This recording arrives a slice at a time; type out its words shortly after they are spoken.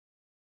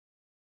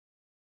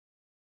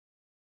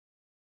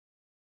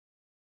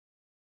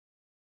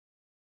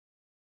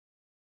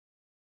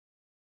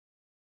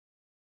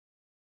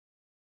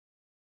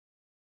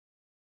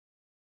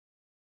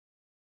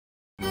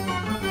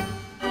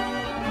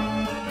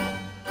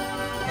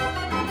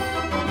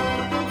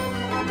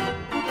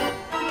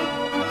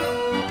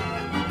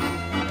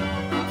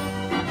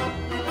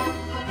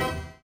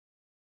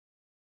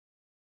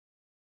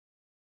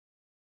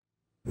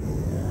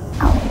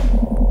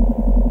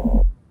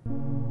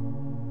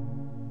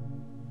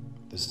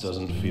This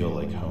doesn't feel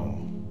like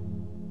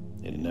home.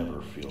 It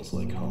never feels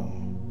like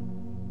home.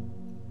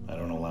 I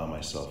don't allow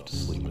myself to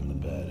sleep in the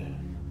bed.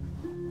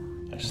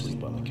 I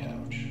sleep on the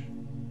couch.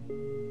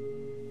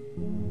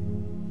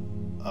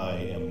 I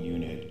am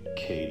Unit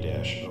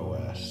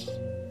K-OS.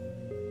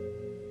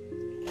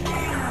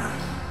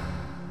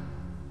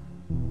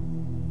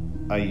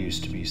 I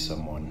used to be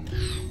someone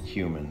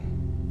human.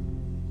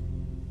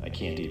 I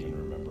can't even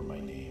remember my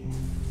name.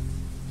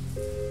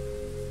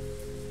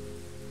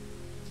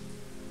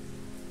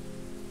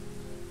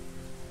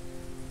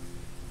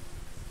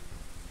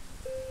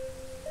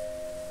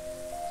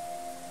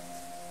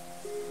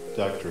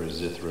 Dr.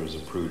 Azithro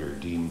Zapruder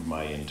deemed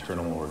my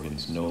internal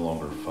organs no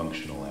longer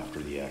functional after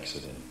the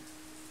accident.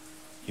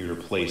 He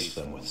replaced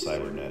them with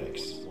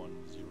cybernetics.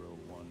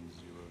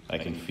 I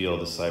can feel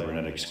the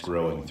cybernetics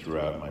growing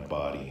throughout my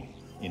body,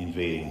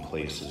 invading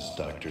places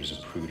Dr.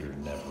 Zapruder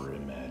never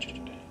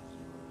imagined.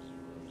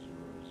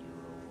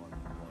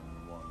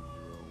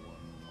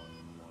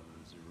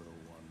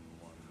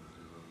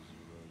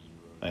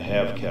 I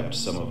have kept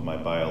some of my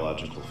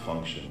biological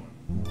function.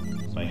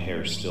 My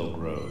hair still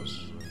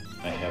grows.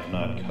 I have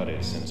not cut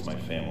it since my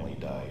family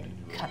died.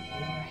 Cut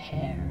your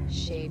hair,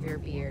 shave your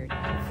beard,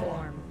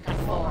 conform,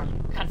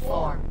 conform,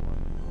 conform.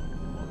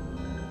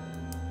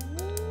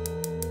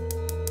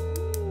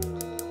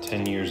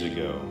 10 years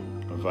ago,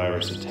 a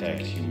virus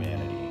attacked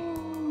humanity.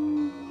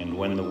 And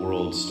when the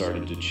world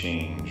started to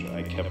change,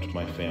 I kept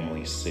my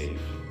family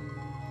safe,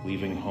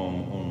 leaving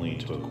home only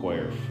to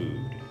acquire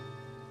food.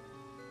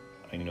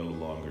 I no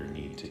longer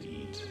need to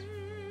eat.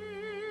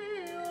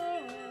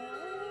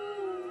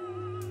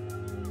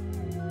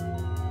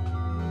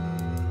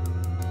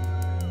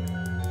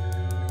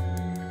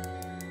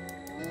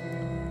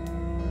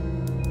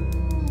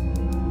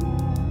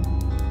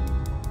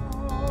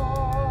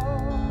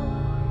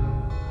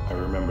 I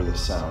remember the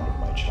sound of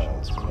my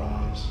child's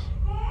cries.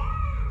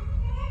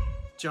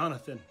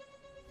 Jonathan.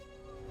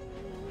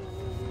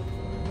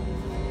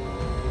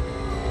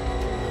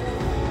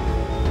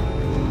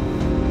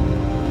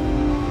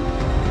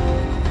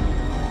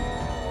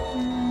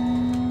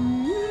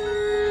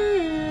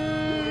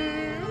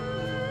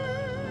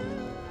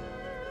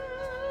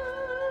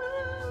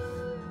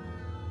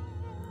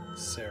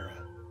 Sarah.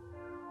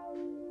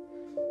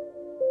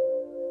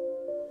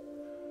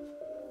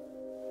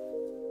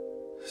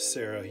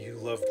 Sarah, you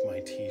loved my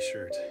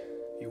t-shirt.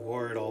 You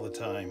wore it all the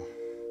time.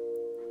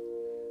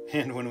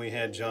 And when we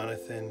had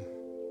Jonathan,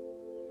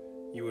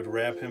 you would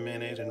wrap him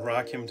in it and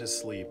rock him to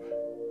sleep.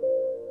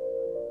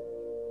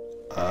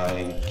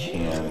 I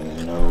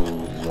can no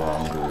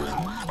longer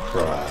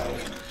cry.